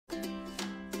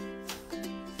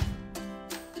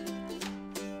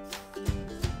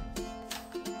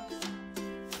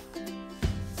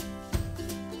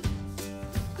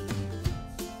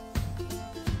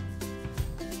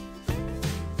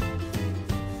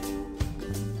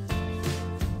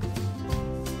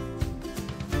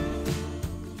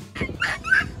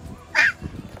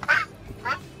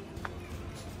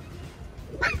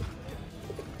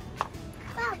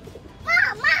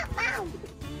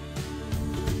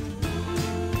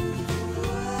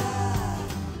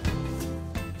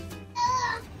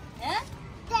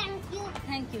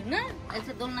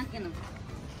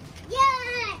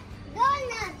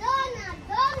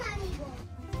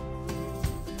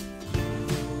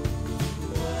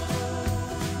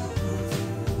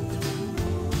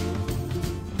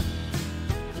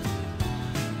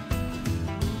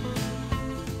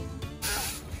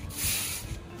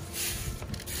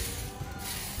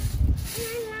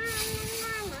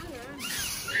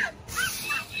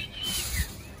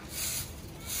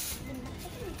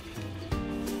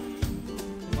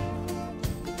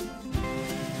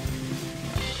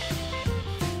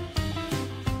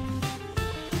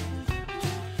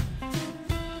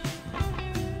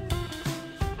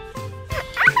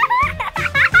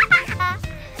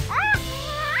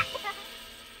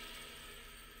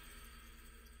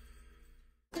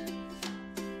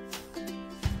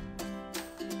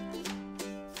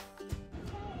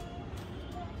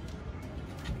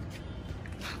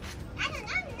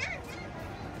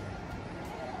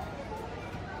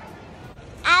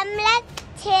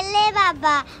ছেলে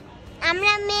বাবা,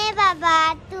 আমরা মেয়ে বাবা,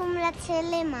 তোমরা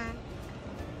ছেলে মা।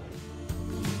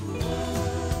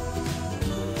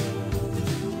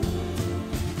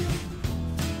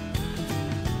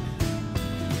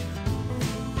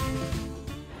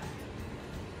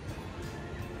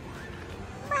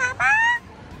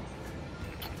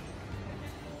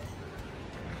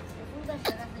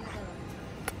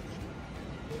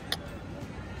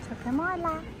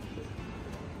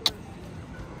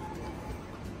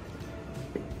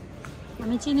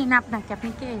 আমি চিনি না আপনাকে, আপনি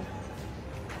কে?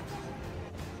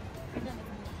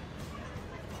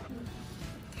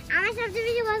 আমার সবচেয়ে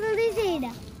বেশি পছন্দ হয়েছে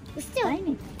এটা, বুঝছো?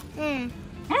 হ্যাঁ।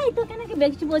 এই তো কেন কি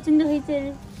বেশি পছন্দ হয়েছে?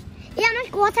 এই আমার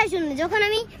কথা শুনে যখন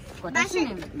আমি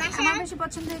বাসায় আমার বেশি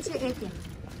পছন্দ হয়েছে একে।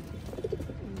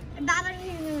 বাবার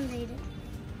বেশি পছন্দ এটা।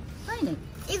 তাই না?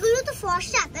 এগুলো তো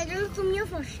ফর্সা, তাই জন্য তুমিও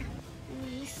ফর্সা।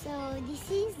 So this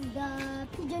is the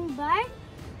pigeon bird.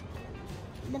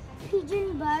 The pigeon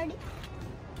bird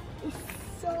is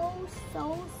so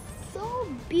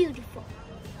beautiful.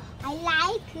 I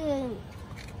like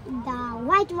the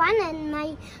white one, and my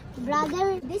brother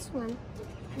this one.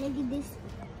 Maybe this.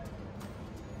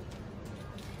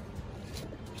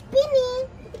 Pinny,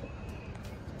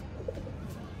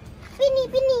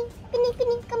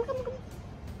 come.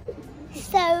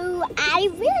 So I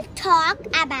will talk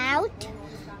about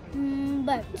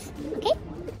birds, okay?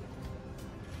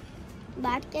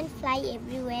 Bird can fly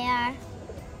everywhere,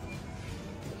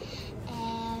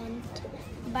 and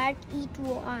bird eat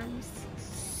worms.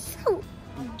 So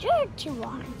dirty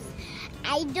worms.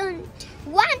 I don't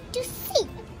want to see.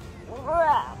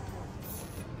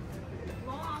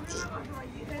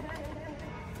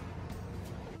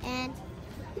 And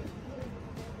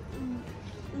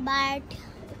bird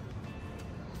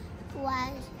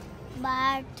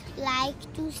like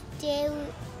to stay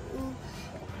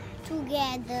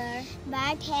together.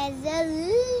 Bird has a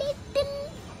little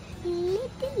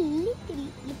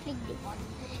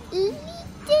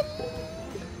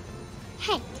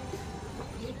head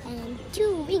and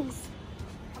 2 wings.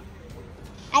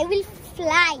 I will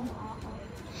fly,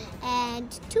 and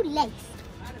 2 legs.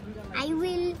 I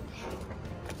will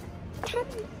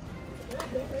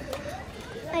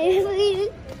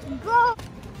go.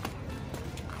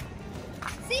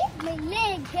 See, my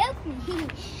leg, help me.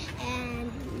 And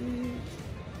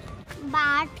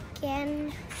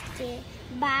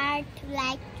bird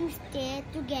like to stay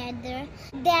together.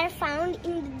 They are found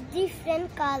in different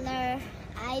color.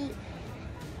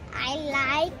 I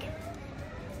like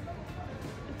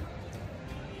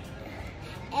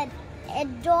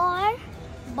adore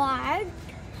bird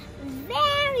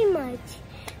very much.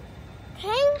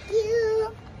 Thank you.